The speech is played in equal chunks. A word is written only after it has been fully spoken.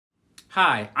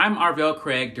Hi, I'm Arvell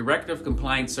Craig, Director of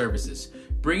Compliance Services,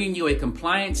 bringing you a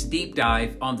compliance deep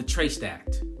dive on the TRACED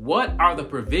Act. What are the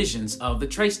provisions of the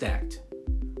TRACED Act?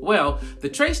 Well, the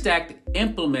TRACED Act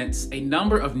implements a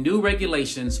number of new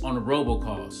regulations on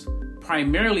robocalls,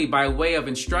 primarily by way of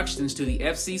instructions to the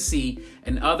FCC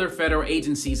and other federal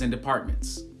agencies and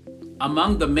departments.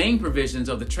 Among the main provisions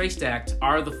of the TRACED Act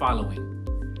are the following: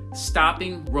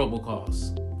 stopping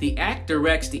robocalls. The Act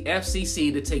directs the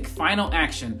FCC to take final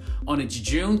action on its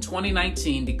June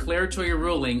 2019 Declaratory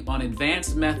Ruling on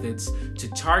advanced methods to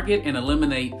target and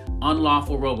eliminate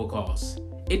unlawful robocalls.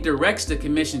 It directs the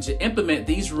Commission to implement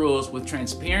these rules with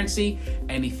transparency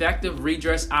and effective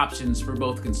redress options for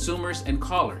both consumers and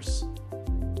callers.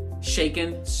 Shake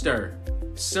and Stir.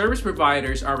 Service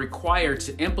providers are required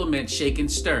to implement Shake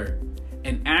and Stir,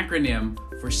 an acronym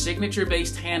for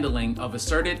signature-based handling of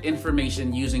asserted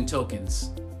information using tokens,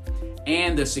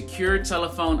 and the Secure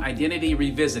Telephone Identity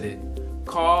Revisited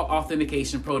call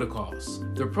authentication protocols.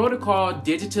 The protocol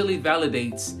digitally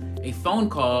validates a phone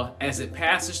call as it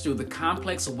passes through the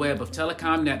complex web of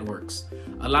telecom networks,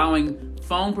 allowing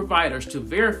phone providers to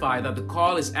verify that the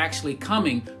call is actually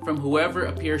coming from whoever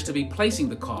appears to be placing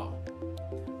the call.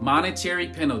 Monetary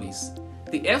penalties.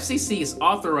 The FCC is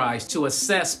authorized to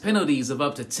assess penalties of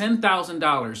up to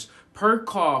 $10,000 per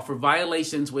call for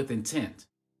violations with intent.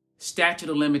 Statute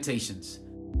of limitations.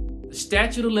 The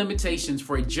statute of limitations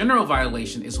for a general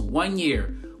violation is 1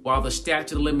 year, while the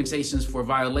statute of limitations for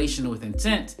violation with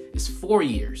intent is 4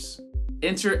 years.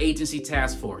 Interagency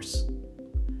task force.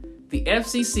 The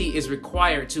FCC is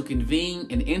required to convene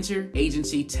an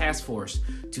interagency task force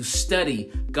to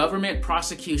study government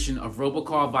prosecution of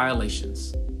robocall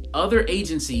violations. Other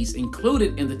agencies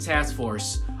included in the task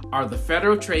force are the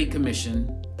Federal Trade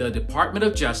Commission, the Department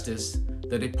of Justice,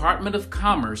 the Department of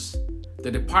Commerce,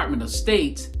 the Department of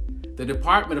State, the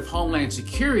Department of Homeland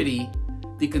Security,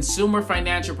 the Consumer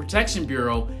Financial Protection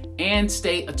Bureau, and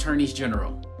state attorneys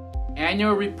general.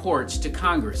 Annual reports to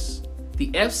Congress. The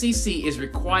FCC is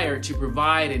required to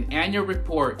provide an annual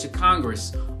report to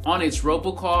Congress on its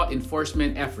robocall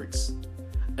enforcement efforts.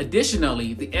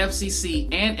 Additionally, the FCC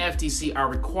and FTC are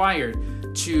required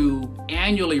to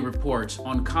annually report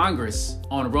on Congress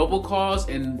on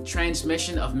robocalls and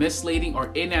transmission of misleading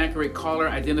or inaccurate caller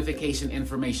identification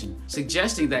information,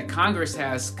 suggesting that Congress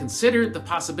has considered the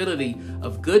possibility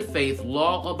of good faith,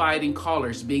 law-abiding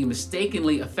callers being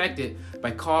mistakenly affected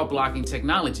by call blocking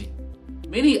technology.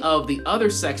 Many of the other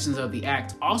sections of the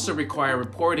Act also require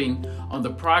reporting on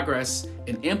the progress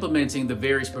in implementing the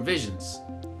various provisions.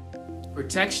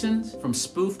 Protections from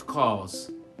spoofed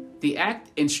calls. The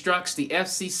Act instructs the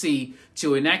FCC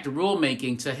to enact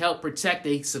rulemaking to help protect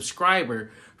a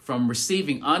subscriber from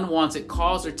receiving unwanted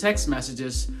calls or text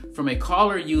messages from a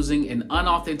caller using an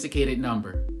unauthenticated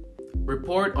number.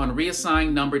 Report on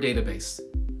reassigned number database.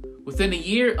 Within a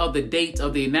year of the date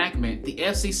of the enactment, the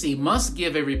FCC must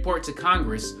give a report to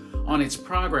Congress on its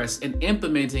progress in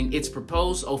implementing its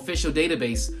proposed official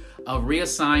database of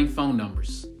reassigned phone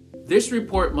numbers. This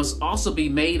report must also be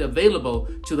made available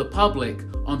to the public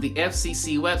on the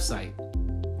FCC website.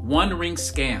 One-ring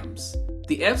scams.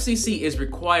 The FCC is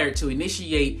required to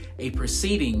initiate a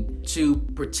proceeding to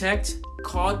protect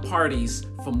called parties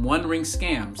from one-ring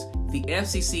scams. The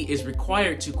FCC is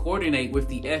required to coordinate with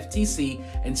the FTC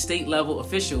and state-level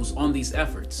officials on these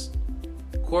efforts.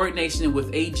 Coordination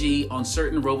with AG on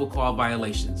certain robocall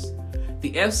violations.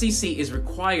 The FCC is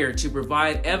required to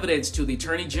provide evidence to the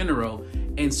Attorney General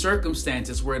in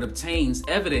circumstances where it obtains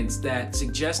evidence that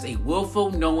suggests a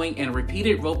willful, knowing, and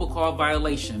repeated robocall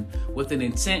violation with an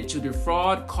intent to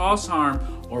defraud, cause harm,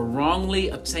 or wrongly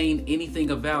obtain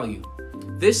anything of value.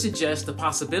 This suggests the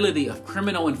possibility of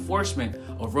criminal enforcement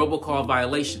of robocall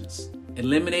violations.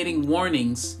 Eliminating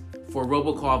warnings for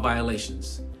robocall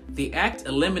violations. The Act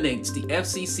eliminates the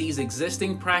FCC's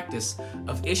existing practice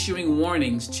of issuing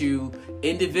warnings to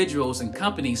individuals and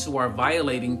companies who are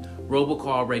violating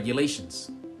robocall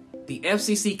regulations. The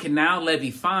FCC can now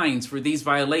levy fines for these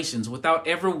violations without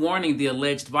ever warning the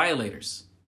alleged violators.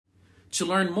 To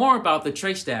learn more about the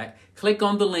TRACED Act, click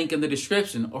on the link in the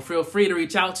description or feel free to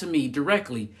reach out to me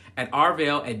directly at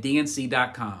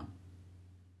arvell@dnc.com.